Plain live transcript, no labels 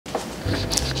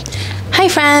Hi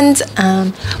friends,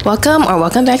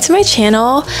 welcome back to my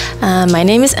channel. My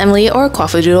name is Emily, or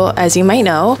Quaffadoodle as you might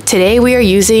know. Today we are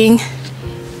using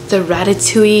the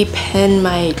Ratatouille pen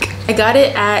mic. I got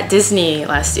it at Disney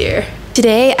last year.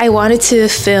 Today I wanted to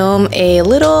film a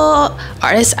little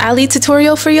artist alley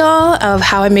tutorial for y'all of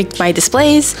how I make my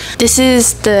displays. This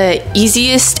is the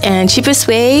easiest and cheapest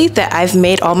way that I've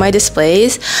made all my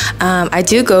displays. I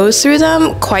do go through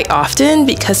them quite often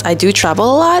because I do travel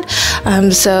a lot.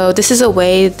 So this is a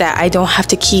way that I don't have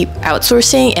to keep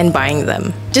outsourcing and buying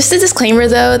them. Just a disclaimer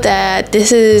though that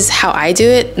this is how I do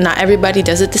it. Not everybody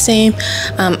does it the same.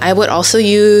 I would also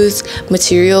use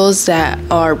materials that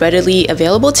are readily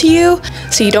available to you,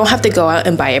 so you don't have to go out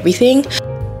and buy everything.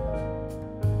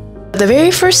 The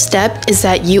very first step is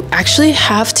that you actually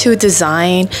have to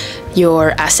design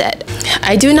your asset.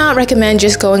 I do not recommend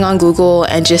just going on Google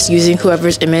and just using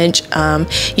whoever's image.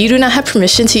 You do not have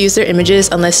permission to use their images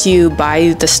unless you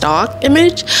buy the stock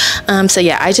image. So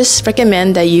yeah, I just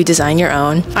recommend that you design your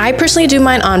own. I personally do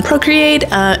mine on Procreate,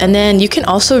 and then you can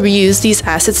also reuse these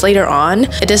assets later on.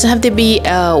 It doesn't have to be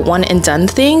a one and done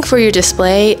thing for your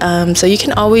display, so you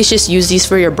can always just use these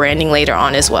for your branding later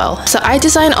on as well. So I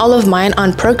design all of mine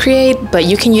on Procreate, but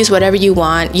you can use whatever you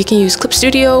want. You can use Clip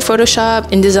Studio, Photoshop,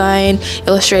 InDesign,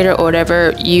 Illustrator, or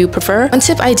whatever you prefer. One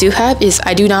tip I do have is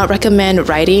I do not recommend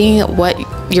writing what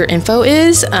your info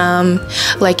is.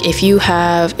 Like if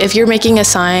you're making a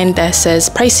sign that says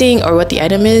pricing or what the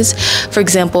item is, for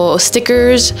example,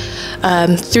 stickers,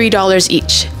 $3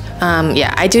 each.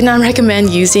 Yeah, I do not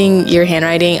recommend using your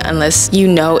handwriting unless you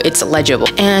know it's legible.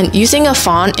 And using a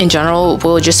font in general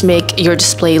will just make your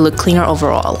display look cleaner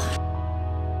overall.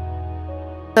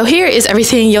 So here is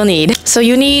everything you'll need. So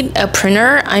you need a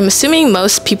printer. I'm assuming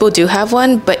most people do have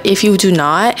one, but if you do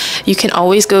not, you can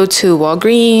always go to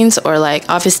Walgreens or like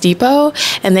Office Depot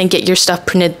and then get your stuff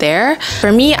printed there.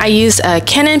 For me, I use a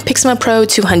Canon Pixma Pro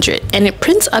 200 and it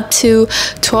prints up to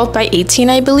 12 by 18,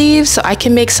 I believe, so I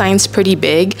can make signs pretty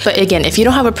big. But again, if you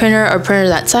don't have a printer or printer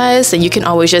that size, then you can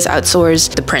always just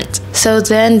outsource the print. So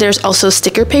then there's also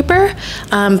sticker paper.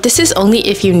 This is only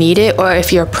if you need it or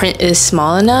if your print is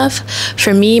small enough.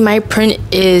 For me, my print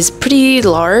is pretty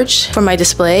large for my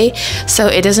display, so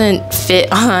it doesn't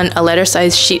fit on a letter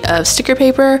size sheet of sticker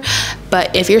paper.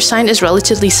 But if your sign is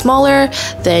relatively smaller,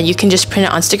 then you can just print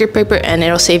it on sticker paper and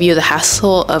it'll save you the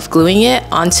hassle of gluing it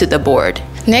onto the board.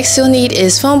 Next you'll need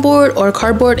is foam board or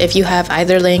cardboard if you have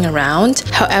either laying around.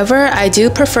 However, I do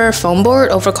prefer foam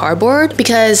board over cardboard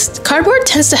because cardboard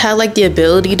tends to have like the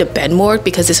ability to bend more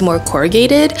because it's more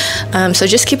corrugated. So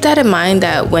just keep that in mind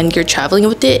that when you're traveling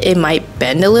with it, it might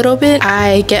bend a little bit.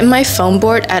 I get my foam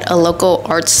board at a local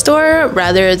art store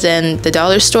rather than the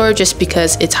dollar store just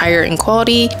because it's higher in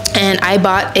quality. And I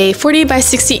bought a 40 by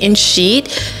 60 inch sheet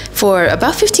for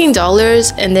about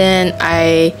 $15, and then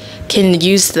I can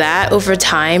use that over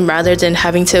time rather than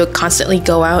having to constantly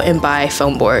go out and buy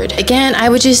foam board. Again, I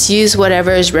would just use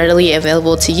whatever is readily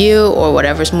available to you or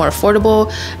whatever is more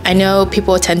affordable. I know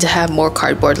people tend to have more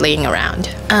cardboard laying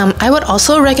around. I would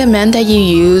also recommend that you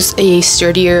use a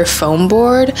sturdier foam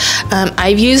board.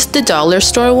 I've used the dollar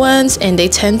store ones and they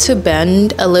tend to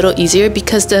bend a little easier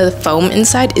because the foam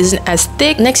inside isn't as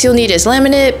thick. Next you'll need is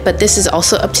laminate, but this is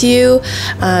also up to you.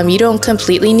 You don't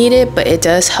completely need it, but it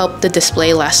does help the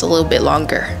display last a little bit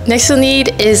longer. Next you'll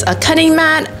need is a cutting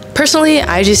mat. Personally,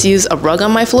 I just use a rug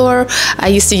on my floor. I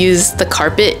used to use the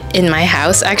carpet in my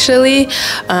house actually,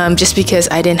 just because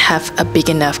I didn't have a big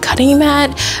enough cutting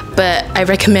mat, but I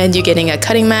recommend you getting a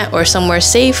cutting mat or somewhere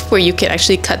safe where you can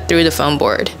actually cut through the foam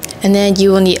board. And then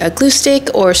you will need a glue stick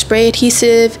or spray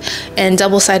adhesive and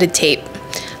double-sided tape.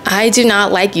 I do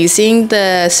not like using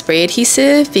the spray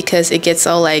adhesive because it gets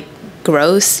all like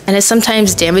gross and it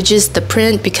sometimes damages the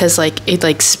print because like it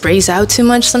like sprays out too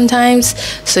much sometimes.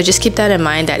 So just keep that in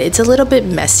mind that it's a little bit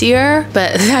messier,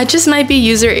 but that just might be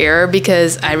user error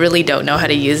because I really don't know how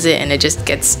to use it and it just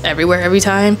gets everywhere every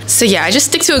time. So yeah, I just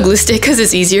stick to a glue stick because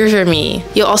it's easier for me.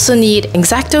 You'll also need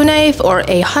exacto knife or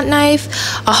a hot knife.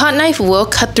 A hot knife will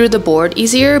cut through the board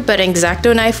easier, but an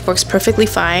exacto knife works perfectly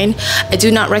fine. I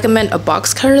do not recommend a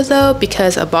box cutter though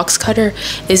because a box cutter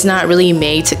is not really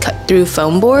made to cut through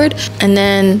foam board. And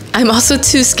then I'm also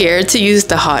too scared to use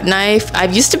the hot knife.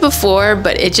 I've used it before,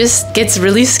 but it just gets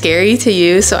really scary to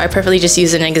use, so I prefer just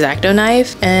use an exacto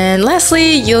knife. And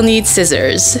lastly, you'll need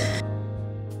scissors.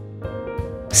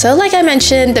 So like I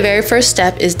mentioned, the very first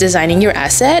step is designing your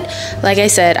asset. Like I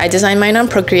said, I designed mine on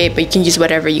Procreate, but you can use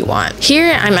whatever you want.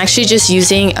 Here, I'm actually just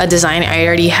using a design I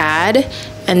already had,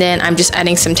 and then I'm just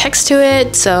adding some text to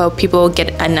it so people get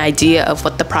an idea of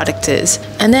what the product is.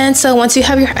 And then so once you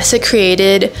have your asset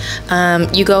created,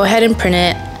 you go ahead and print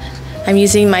it. I'm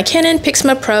using my Canon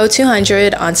Pixma Pro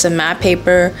 200 on some matte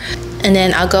paper, and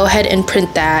then I'll go ahead and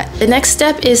print that. The next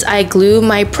step is I glue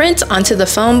my print onto the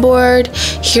foam board.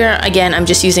 Here again, I'm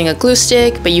just using a glue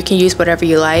stick, but you can use whatever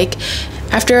you like.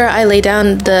 After I lay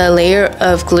down the layer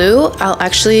of glue, I'll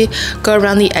actually go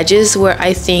around the edges where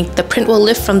I think the print will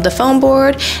lift from the foam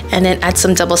board, and then add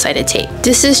some double-sided tape.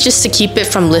 This is just to keep it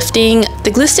from lifting.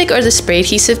 The glue stick or the spray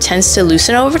adhesive tends to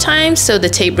loosen over time, so the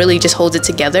tape really just holds it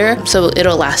together, so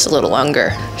it'll last a little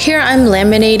longer. Here I'm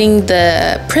laminating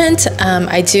the print.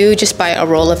 I do just buy a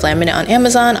roll of laminate on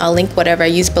Amazon. I'll link whatever I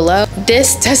use below.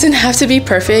 This doesn't have to be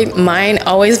perfect. Mine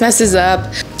always messes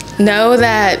up. Know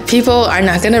that people are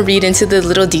not gonna read into the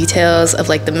little details of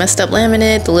like the messed up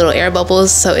laminate, the little air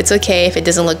bubbles, so it's okay if it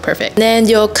doesn't look perfect. Then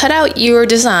you'll cut out your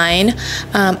design.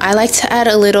 I like to add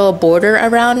a little border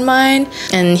around mine,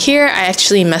 and here I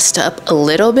actually messed up a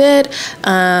little bit.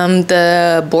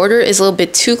 The border is a little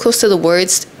bit too close to the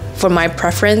words for my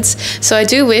preference, so I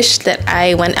do wish that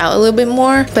I went out a little bit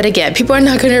more, but again, people are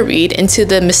not gonna read into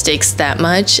the mistakes that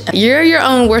much. You're your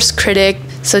own worst critic,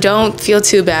 so don't feel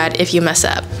too bad if you mess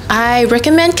up. I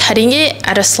recommend cutting it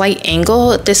at a slight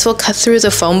angle. This will cut through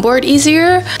the foam board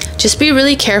easier. Just be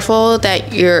really careful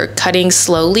that you're cutting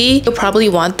slowly. You'll probably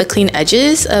want the clean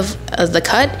edges of the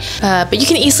cut, but you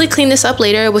can easily clean this up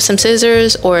later with some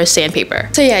scissors or sandpaper.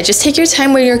 So yeah, just take your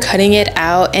time when you're cutting it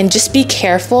out and just be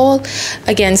careful.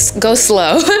 Again, go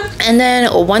slow. And then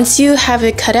once you have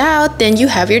it cut out, then you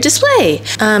have your display.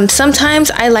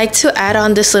 Sometimes I like to add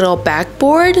on this little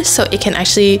backboard so it can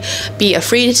actually be a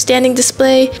freestanding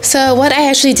display. So what I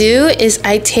actually do is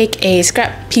I take a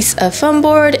scrap piece of foam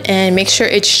board and make sure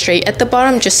it's straight at the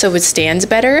bottom just so it stands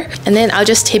better, and then I'll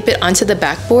just tape it onto the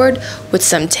backboard with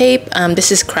some tape.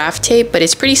 This is craft tape, but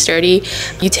it's pretty sturdy.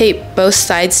 You tape both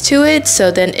sides to it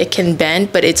so then it can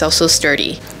bend, but it's also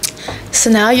sturdy. So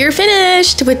now you're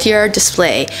finished with your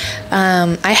display.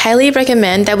 I highly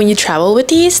recommend that when you travel with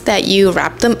these, that you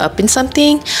wrap them up in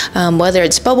something, whether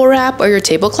it's bubble wrap or your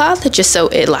tablecloth, just so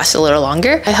it lasts a little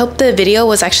longer. I hope the video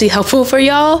was actually helpful for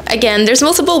y'all. Again, there's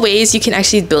multiple ways you can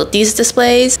actually build these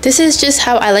displays. This is just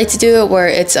how I like to do it, where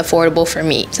it's affordable for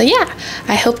me. So yeah,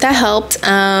 I hope that helped.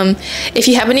 If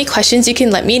you have any questions, you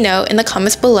can let me know in the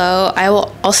comments below. I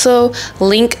will also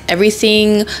link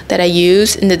everything that I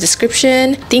use in the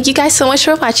description. Thank you guys so much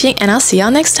for watching, and I'll see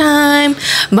y'all next time.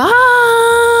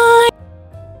 Bye!